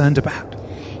most concerned about.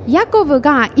 ヤコブ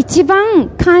が一番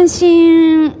関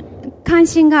心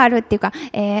があるっていうか、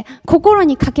心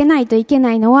にかけないといけ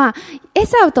ないのはエ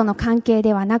サウとの関係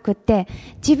ではなくて、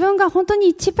自分が本当に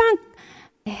一番、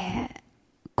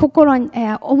心に、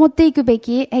思っていくべ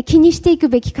き、気にしていく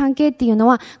べき関係っていうの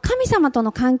は神様と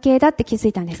の関係だって気づ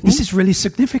いたんですね。This is really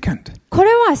significant. こ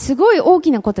れはすごい大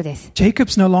きなことです。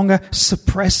 Jacob's no longer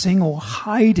suppressing or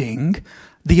hiding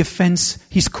the offense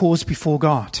he's caused before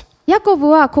God. ヤコブ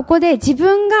はここで自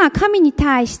分が神に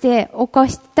対して犯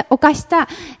した、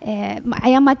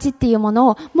過ちっていうもの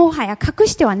をもはや隠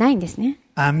してはないんですね。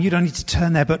You don't need to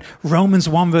turn there, but Romans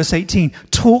 1 verse 18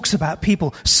 talks about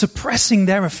people suppressing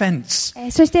their offense.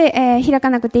 そして、開か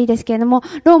なくていいですけれども、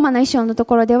ローマの一章のと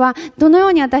ころでは、どのよ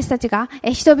うに私たちが、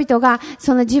人々が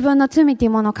その自分の罪とい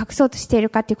うものを隠そうとしている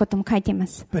かということも書いていま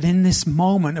す。But in this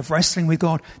moment of wrestling with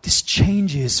God, this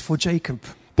changes for Jacob.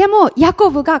 でも、ヤ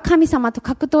コブが神様と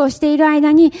格闘している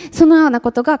間に、そのような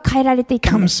ことが変えられてい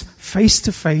たんです。Comes face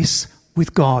to face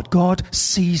with God. God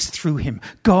sees through him.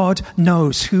 God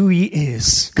knows who he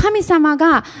is. 神様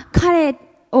が彼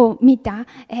を見た、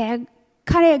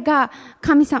神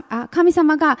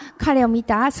様が彼を見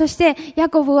た。そしてヤ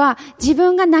コブは自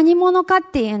分が何者かっ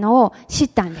ていうのを知っ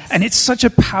たんです。And it's such a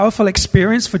powerful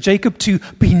experience for Jacob to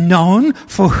be known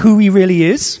for who he really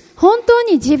is. 本当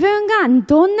に自分が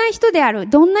どんな人である、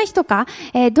どんな人か、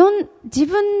自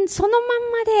分その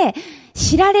まんまで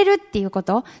知られるっていうこ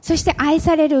と、そして愛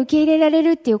される、受け入れられ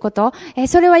るっていうこと、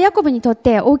それはヤコブにとっ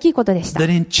て大きいことでした。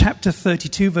That in chapter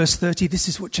 32 verse 30, this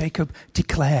is what Jacob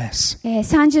declares.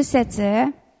 30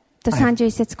節と31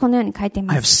節このように書いてい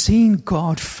ま I have す。 seen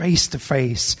God face to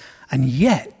face, and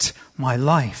yet my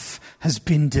life has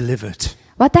been delivered.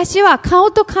 私は顔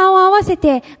と顔を合わせ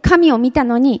て神を見た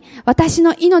のに、私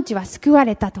の命は救わ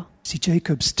れたと。See,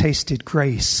 Jacob's tasted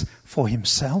grace for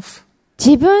himself.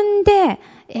 自分で、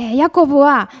ヤコブ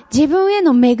は自分へ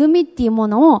の恵みっていうも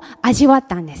のを味わっ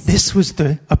たんです。This was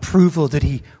the approval that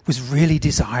he was really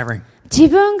desiring. 自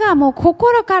分がもう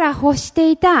心から欲し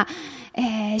ていた、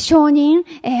承認、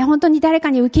本当に誰か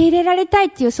に受け入れられたいっ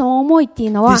ていうその思いってい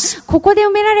うのは、ここで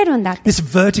埋められるんだ。This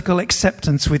vertical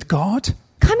acceptance with God.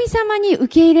 神様に受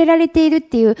け入れられているっ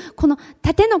ていう、この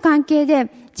縦の関係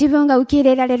で自分が受け入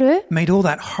れられる。Made all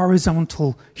that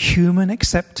horizontal human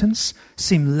acceptance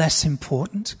seem less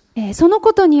important. その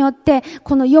ことによって、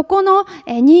この横の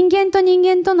人間と人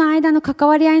間との間の関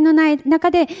わり合いのない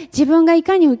中で自分がい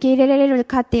かに受け入れられる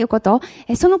かっていうこと、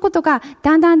そのことが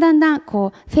だんだん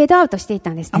こうフェードアウトしていっ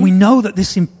たんですね。And we know that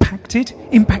this impacted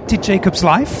Jacob's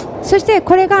life. そして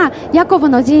これがヤコブ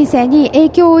の人生に影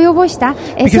響を及ぼした、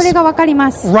それがわかり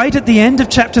ます。Right at the end of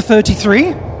chapter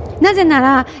 33, なぜな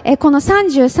ら、この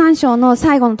33章の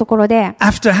最後のところで、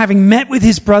after having met with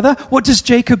his brother, what does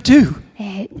Jacob do?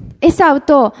 エサウ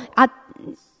と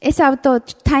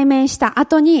対面した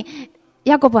後に、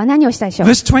ヤコブは何をしたでしょう。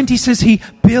 Verse 20 says he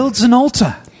builds an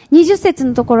altar. 20節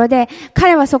のところで、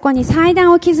彼はそこに祭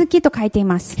壇を築きと書いてい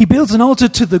ます。He builds an altar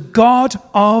to the God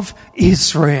of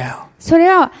Israel. それ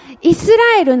は、イス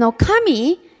ラエルの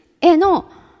神への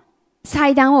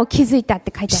祭壇を築いたっ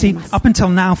て書いてあり See, ます。 up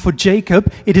until now for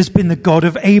Jacob, it has been the God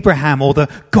of Abraham or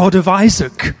the God of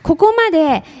Isaac. ここま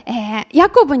で、ヤ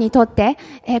コブにとって、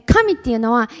神っていう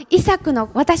のは、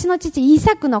私の父イ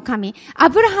サクの神、ア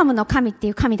ブラハムの神って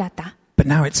いう神だった。But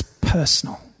now it's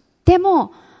personal. で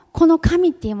も、この神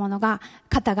っていう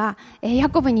方が、ヤ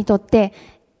コブにとって、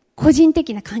個人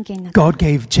的な関係になった。God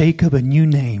gave Jacob a new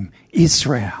name,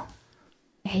 Israel.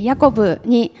 ヤコブ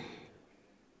に、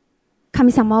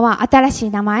神様は新しい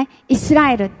名前、イス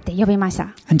ラエルって呼びまし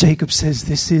た。And Jacob says,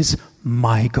 this is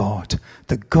my God,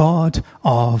 the God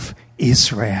of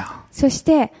Israel. そし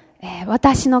て、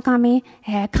私の神、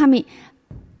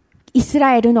イス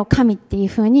ラエルの神っていう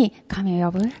風に神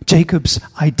を呼ぶ。Jacob's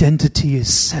identity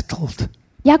is settled.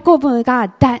 ヤコブ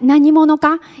が何者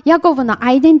か、ヤコブの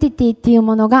アイデンティティっていう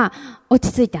ものが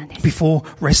落ち着いたんです。Before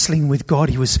wrestling with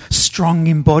God, he was strong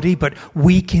in body but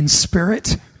weak in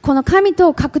spirit. この神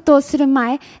と格闘する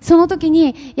前、その時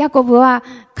にヤコブは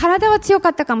体は強か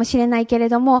ったかもしれないけれ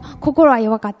ども、心は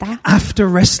弱かった。After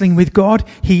wrestling with God,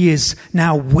 he is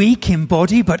now weak in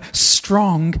body but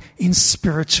strong in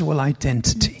spiritual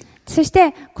identity. そし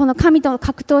て、この神と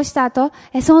格闘した後、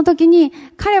その時に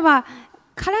彼は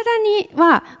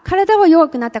体は弱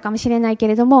くなったかもしれないけ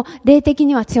れども、霊的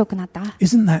には強くなった。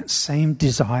Isn't that same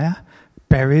desire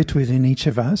buried within each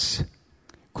of us?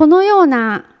 このよう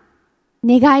な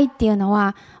願いっていうの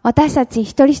は、私たち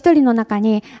一人一人の中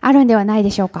にあるんではないで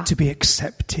しょうか。To be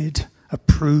accepted,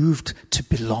 approved, to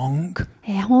belong.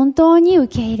 本当に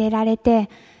受け入れられて、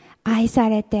愛さ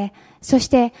れて、そし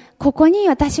てここに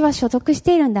私は所属し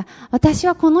ているんだ、私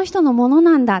はこの人のもの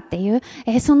なんだっていう、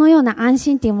そのような安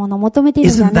心っていうものを求めている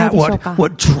んじゃないでしょうか。 Isn't that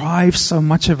what drives so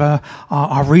much of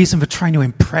our reason for trying to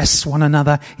impress one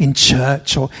another in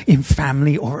church or in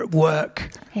family or at work?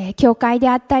 教会で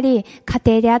あったり、家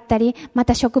庭であったり、ま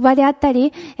た職場であった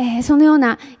り、そのよう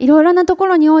ないろいろなとこ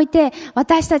ろにおいて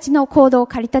私たちの行動を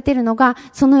駆り立てるのが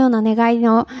そのような願い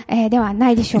の、ではな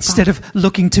いでしょうか。Instead of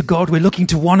looking to God, we're looking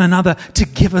to one another to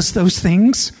give us those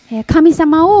things. 神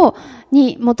様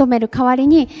に求める代わり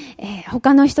に、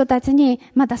他の人たちに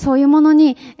またそういうもの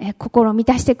に、心を満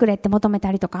たしてくれって求め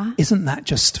たりとか。Isn't that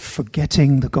just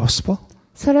forgetting the gospel?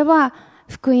 それは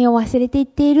福音を忘れていっ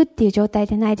ているっていう状態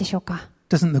でないでしょうか。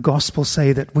Doesn't the gospel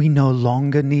say that we no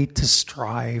longer need to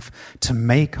strive to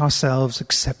make ourselves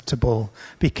acceptable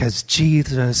because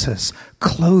Jesus has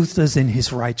clothed us in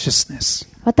his righteousness?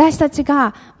 私たち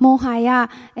がもはや、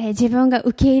自分が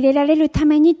受け入れられるた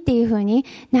めにっていうふうに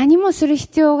何もする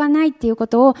必要がないっていうこ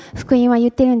とを福音は言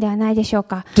ってるんではないでしょう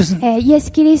か。イエ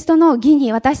ス・キリストの義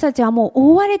に私たちはもう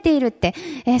覆われているって、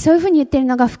そういうふうに言ってる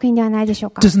のが福音ではないでしょ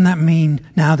うか。Doesn't that mean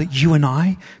now that you and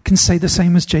I can say the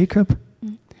same as Jacob?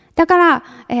 だから、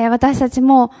私たち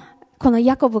もこの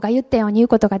ヤコブが言ったように言う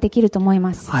ことができると思い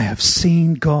ます。I have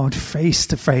seen God face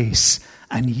to face,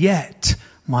 and yet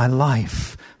my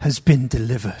life has been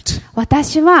delivered.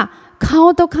 私は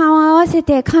顔と顔を合わせ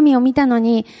て神を見たの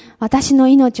に、私の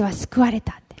命は救われ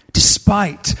た。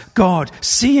Despite God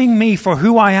seeing me for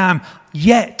who I am,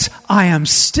 yet I am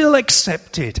still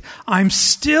accepted. I'm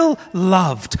still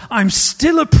loved. I'm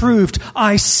still approved.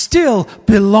 I still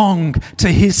belong to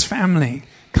His family.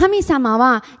 神様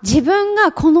は自分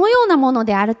がこのようなもの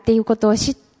であるっていうことを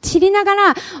知りなが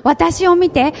ら私を見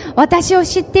て、私を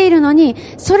知っているのに、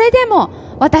それで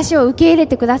も私を受け入れ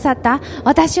てくださった、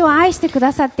私を愛してく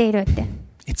ださっているって。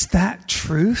It's that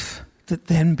truth that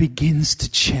then begins to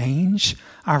change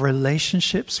our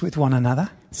relationships with one another.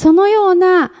 そのよう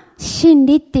な真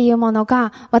理っていうもの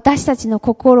が私たちの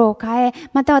心を変え、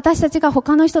また私たちが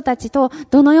他の人たちと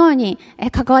どのように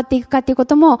関わっていくかというこ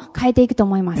とも変えていくと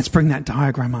思います。Let's bring that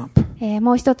diagram up.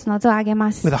 もう一つの図を上げ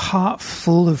ます。With a heart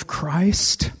full of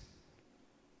Christ.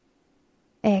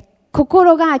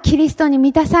 心がキリストに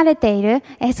満たされている、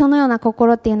そのような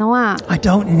心っていうのは、I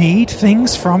don't need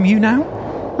things from you now.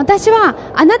 私は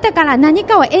あなたから何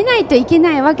かを得ないといけ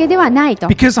ないわけではないと。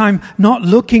Because I'm not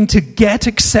looking to get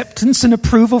acceptance and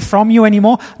approval from you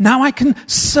anymore. Now I can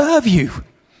serve you.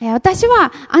 私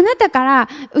はあなたから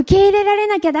受け入れられ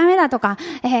なきゃダメだとか、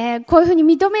こういうふうに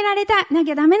認められな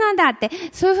きゃダメなんだって、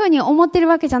そういうふうに思ってる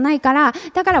わけじゃないから、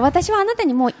だから私はあなた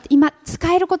にもう今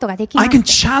使えることができます。I can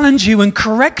challenge you and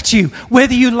correct you,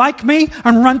 whether you like me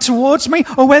and run towards me,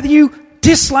 or whether you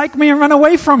dislike me and run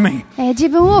away from me. 自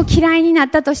分を嫌いになっ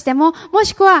たとしても、も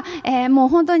しくは、もう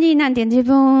本当に自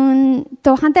分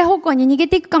と反対方向に逃げ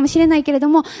ていくかもしれないけれど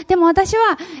も、でも私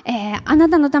は、あな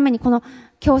たのためにこの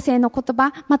強制の言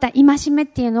葉、また戒めっ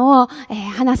ていうのを、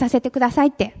話させてください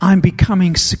って。I'm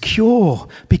becoming secure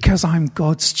because I'm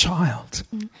God's child.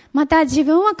 また自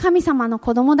分は神様の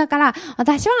子供だから、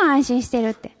私は安心してる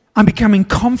って。I'm becoming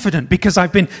confident because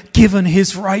I've been given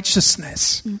His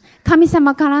righteousness. 神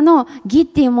様からの義っ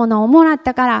ていうものをもらっ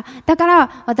たから、だか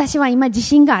ら私は今自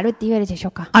信があるって言えるでしょ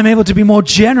うか。I'm able to be more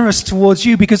generous towards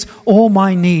you because all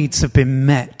my needs have been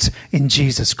met in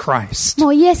Jesus Christ. も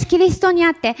うイエス・キリストに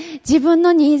あって自分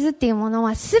のニーズっていうもの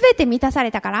はすべて満たさ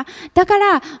れたから、だか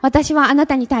ら私はあな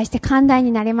たに対して寛大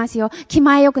になれますよ、気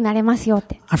前よくなれますよっ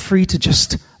て。I'm free to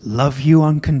just love you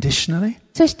unconditionally.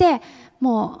 そして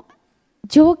もう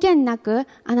条件なく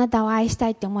あなたを愛した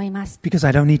いと思います。Because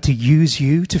I don't need to use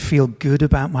you to feel good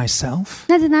about myself.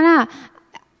 なぜなら、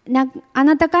あ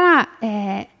なたから、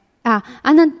あ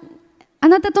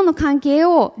なたとの関係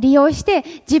を利用して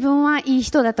自分はいい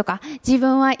人だとか、自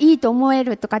分はいいと思え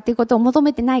るとかっていうことを求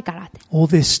めてないから。All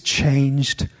this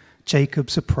changed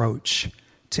Jacob's approach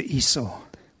to Esau.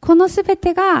 このすべ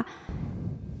てが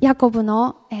ヤコブ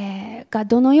の、が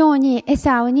どのようにエ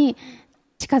サウに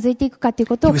近づいていくかという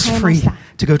ことを He 変 was えま free した。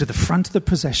 to go to the front of the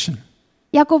procession.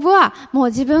 ヤコブはもう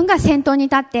自分が先頭に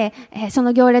立って、そ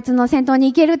の行列の先頭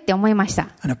に行けるって思いました。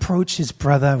And approach his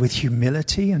brother with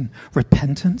humility and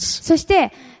repentance. そし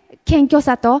て、謙虚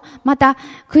さと、また、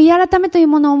悔い改めという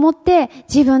ものを持って、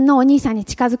自分のお兄さんに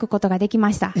近づくことができ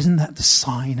ました。Isn't that the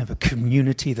sign of a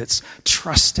community that's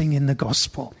trusting in the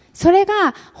gospel? それ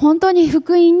が、本当に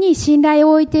福音に信頼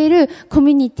を置いているコ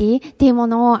ミュニティっていうも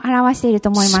のを表していると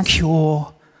思います。Secure,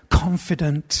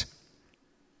 confident.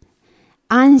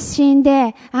 安心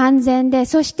で、安全で、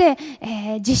そして、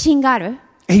自信がある。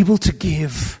Able to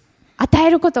give. 与え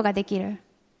ることができる。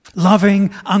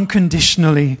Loving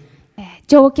unconditionally.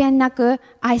 条件なく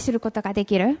愛することがで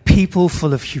きる。People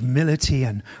full of humility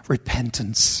and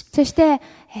repentance. そして、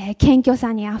謙虚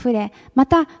さにあふれ、ま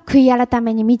た悔い改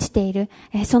めに満ちている、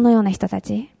そのような人た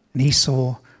ち。And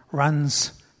Esau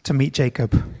runs to meet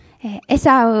Jacob. エ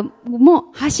サウ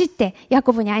も走ってヤ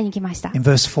コブに会いに来ました。In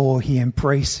verse 4, he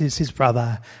embraces his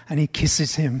brother and he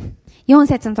kisses him. 4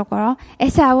節のところ、エ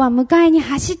サウは迎えに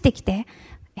走ってきて、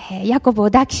ヤコブを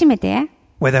抱きしめて、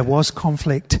Where there was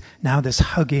conflict, now there's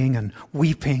hugging and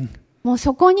weeping. もう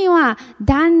そこには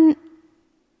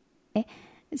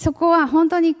そこは本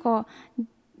当に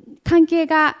関係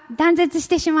が断絶し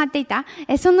てしまっていた。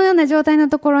そのような状態の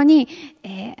ところに、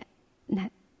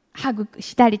ハグ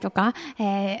したりとか、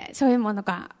そういうもの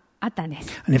があったんです。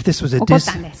And if this was 起こっ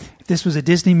たんです。if this was a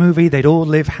Disney movie, they'd all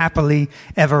live happily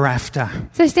ever after.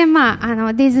 そしてデ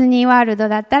ィズニーワールド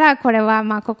だったら、これは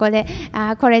ここで、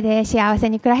これで幸せ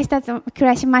に暮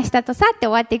らしましたとさって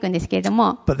終わっていくんですけれど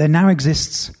も。But there now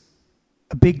exists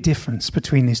a big difference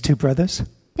between these two brothers.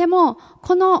 でも、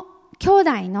この兄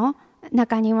弟の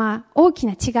中には大き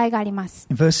な違いがあります。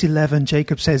In verse 11,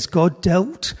 Jacob says, God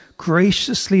dealt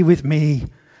graciously with me,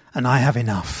 and I have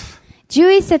enough.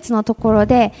 11節のところ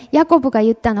で、ヤコブが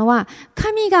言ったのは、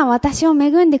神が私を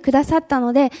恵んでくださった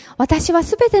ので、私は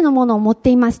すべてのものを持って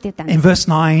いますって言ったんです。In verse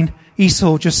 9,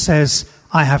 Esau just says,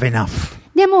 I have enough.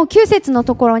 でも、9節の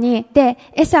ところに、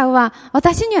エサウは、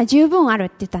私には十分あるっ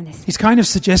て言ったんです。He's kind of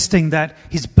suggesting that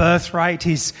his birthright,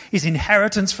 his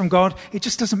inheritance from God, it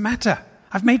just doesn't matter.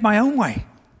 I've made my own way.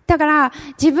 だから、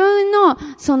自分の、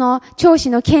長子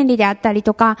の権利であったり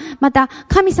とか、また、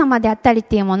神様であったりっ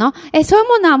ていうもの、そういう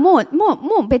ものはも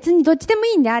う別にどっちでも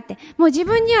いいんだって。もう自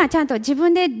分にはちゃんと自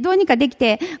分でどうにかでき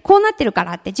て、こうなってるか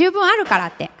らって、十分あるから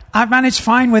って。I've managed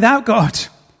fine without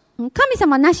God. 神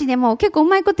様なしでも結構う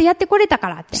まいことやってこれたか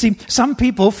らって。See, some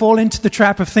people fall into the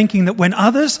trap of thinking that when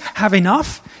others have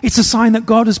enough, it's a sign that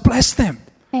God has blessed them.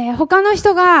 他の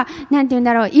人が、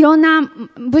いろんな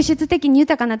物質的に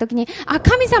豊かな時に、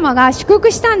神様が祝福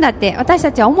したんだって私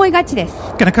たちは思いがちです。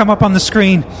Going to come up on the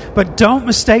screen, but don't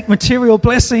mistake material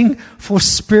blessing for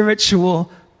spiritual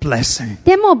blessing.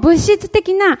 でも物質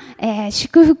的な、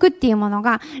祝福っていうもの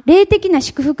が霊的な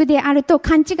祝福であると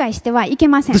勘違いしてはいけ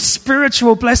ません。The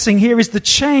spiritual blessing here is the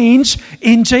change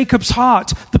in Jacob's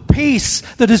heart, the peace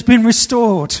that has been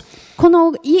restored. こ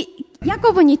のヤ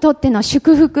コブにとっての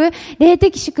祝福、霊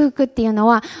的祝福っていうの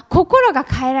は、心が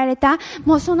変えられた、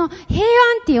もうその平安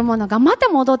っていうものがまた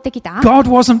戻ってきた。God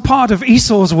wasn't part of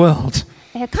Esau's world.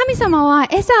 神様は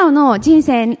エサウの人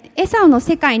生、エサウの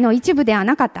世界の一部では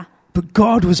なかった。But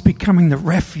God was becoming the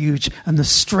refuge and the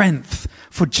strength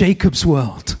for Jacob's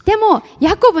world. でも、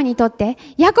ヤコブにとって、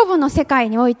ヤコブの世界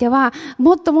においては、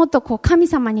もっともっと神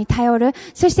様に頼る、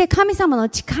そして神様の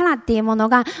力っていうもの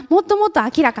が、もっともっと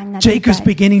明らかになっていった。Jacob's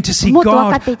beginning to see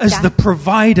God as the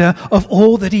provider of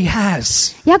all that he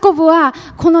has. ヤコブは、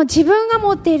この自分が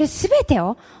持っているすべて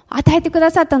を与えてく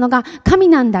ださったのが神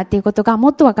なんだっていうことがも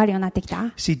っとわかるようになってきた。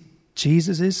See,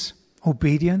 Jesus'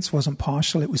 obedience wasn't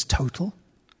partial, it was total.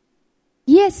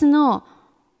 イエスの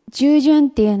従順っ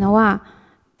ていうのは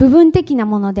部分的な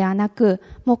ものではなく、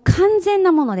もう完全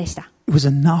なものでした。It was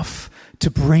enough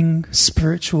to bring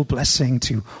spiritual blessing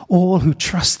to all who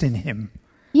trust in him.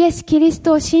 イエス・キリス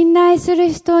トを信頼す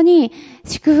る人に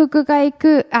祝福が行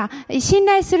く、信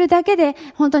頼するだけで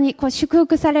本当に祝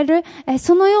福される、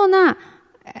そのような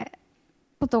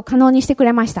ことを可能にしてく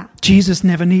れました。Jesus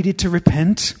never needed to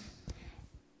repent.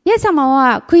 イエス様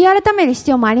は悔い改める必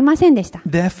要もありませんでした。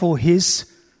Therefore, his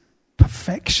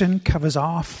perfection covers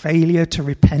our failure to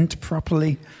repent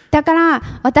properly. だから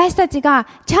私たちが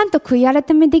ちゃんと悔い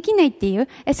改めできないっていう、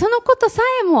そのことさ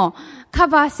えもカ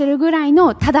バーするぐらい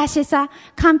の正しさ、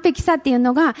完璧さっていう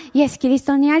のがイエス・キリス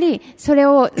トにあり、それ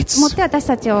を持って私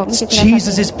たちを見てください。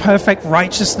Jesus' perfect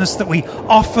righteousness that we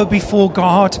offer before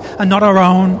God and not our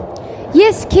own. イ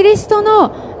エス・キリスト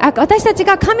の私たち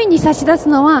が神に差し出す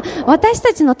のは、私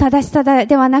たちの正しさ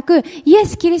ではなく、イエ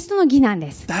ス・キリストの義なん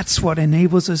です。That's what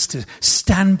enables us to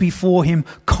stand before Him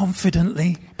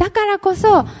confidently. だからこ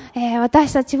そ、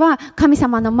私たちは神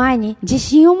様の前に自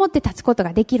信を持って立つこと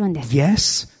ができるんです。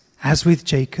Yes, as with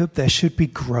Jacob, there should be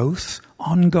growth,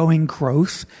 ongoing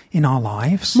growth in our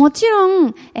lives. もちろ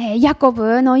ん、ヤコ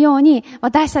ブのように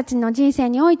私たちの人生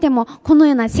においてもこの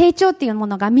ような成長っていうも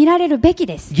のが見られるべき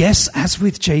です。Yes, as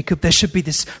with Jacob, there should be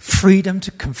this freedom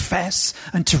to confess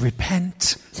and to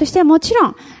repent. そしてもちろ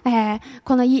ん、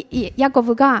このヤコ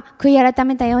ブが悔い改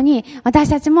めたように私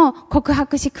たちも告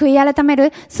白し悔い改め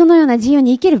るそのような自由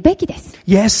に生きるべきです。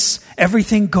Yes,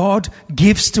 everything God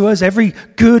gives to us, every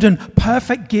good and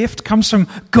perfect gift comes from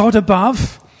God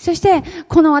above. そして、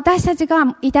この私たち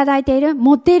がいただいている、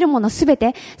持っているものすべ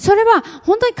て、それは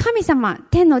本当に神様、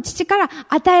天の父から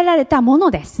与えられたもの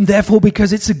です。Therefore,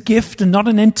 because it's a gift and not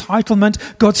an entitlement,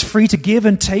 God's free to give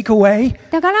and take away.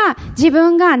 だから、自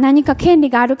分が何か権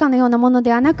利があるかのようなもの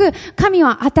ではなく、神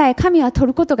は与え、神は取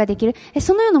ることができる、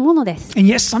そのようなものです。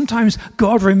And yes, sometimes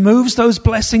God removes those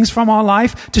blessings from our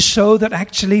life to show that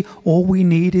actually all we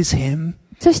need is Him.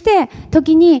 そして、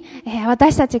時に、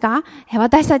私たち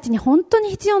に本当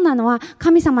に必要なのは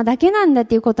神様だけなんだ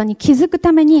ということに気づく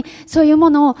ために、そういう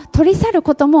ものを取り去る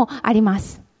こともありま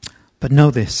す。But know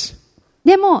this.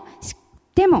 でも、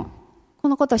こ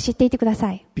のことを知っていてくだ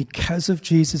さい。Because of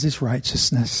Jesus'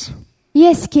 righteousness, イ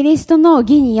エス・キリストの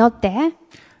義によって、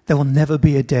there will never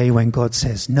be a day when God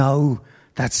says, no,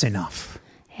 that's enough.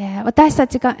 私た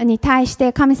ちに対し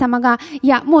て神様が、い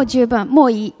や、もう十分、も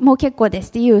ういい、もう結構です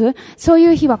っていう、そう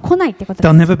いう日は来ないってことで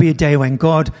す。There'll never be a day when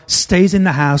God stays in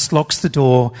the house, locks the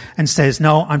door, and says,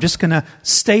 no, I'm just going to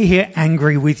stay here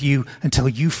angry with you until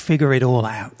you figure it all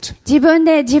out. 自分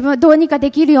どうにか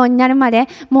できるようになるまで、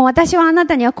もう私はあな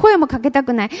たには声もかけた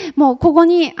くない。もうここ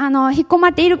に、引っ込ま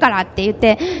っているからって言っ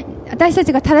て、私た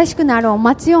ちが正しくなるを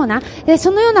待つような、そ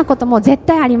のようなことも絶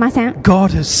対ありません。God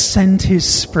has sent His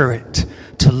Spirit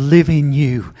to live in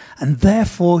you, and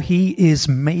therefore He is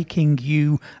making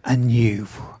you anew.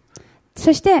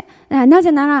 そして、な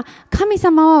ぜなら、神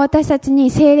様は私たちに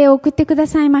聖霊を送ってくだ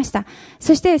さいました。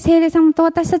そして、聖霊様と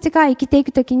私たちが生きてい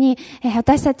くときに、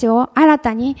私たちを新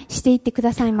たにしていってく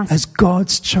ださいます。As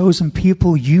God's chosen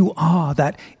people, you are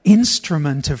that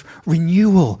instrument of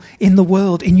renewal in the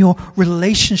world, in your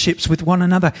relationships with one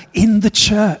another, in the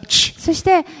church. そし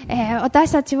て、私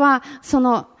たちは、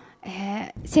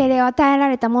聖霊を与えら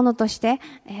れたものとして、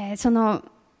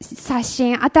刷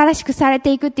新、新しくされ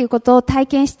ていくっていうことを体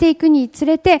験していくにつ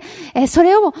れて、そ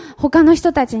れを他の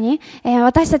人たちに、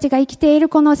私たちが生きている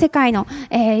この世界の、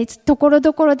ところ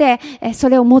どころで、そ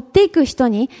れを持っていく人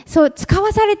に、そう使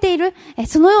わされている、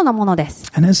そのようなもので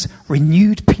す。And as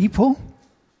renewed people,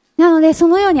 なので、そ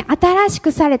のように新し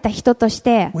くされた人とし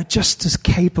て、we're just as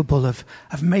capable of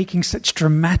making such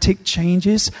dramatic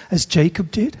changes as Jacob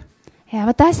did.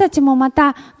 私たちもま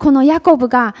た、このヤコブ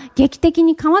が劇的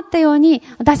に変わったように、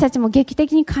私たちも劇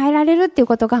的に変えられるっていう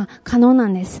ことが可能な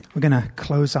んです。We're going to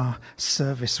close our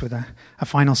service with a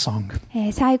final song.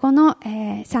 最後の、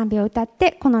賛美を歌っ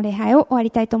て、この礼拝を終わ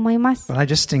りたいと思います。But I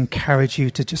just encourage you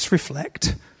to just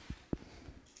reflect.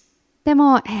 で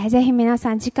も、ぜひ皆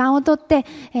さん時間をとって、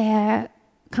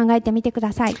考えてみてく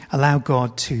ださい。Allow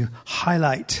God to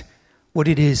highlight what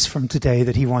it is from today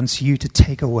that He wants you to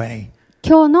take away.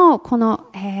 今日のこ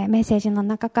の、メッセージの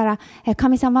中から、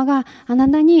神様があな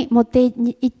たに持って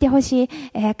いってほしい、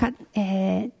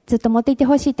ずっと持っていって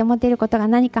ほしいと思っていることが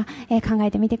何か、考え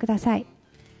てみてください。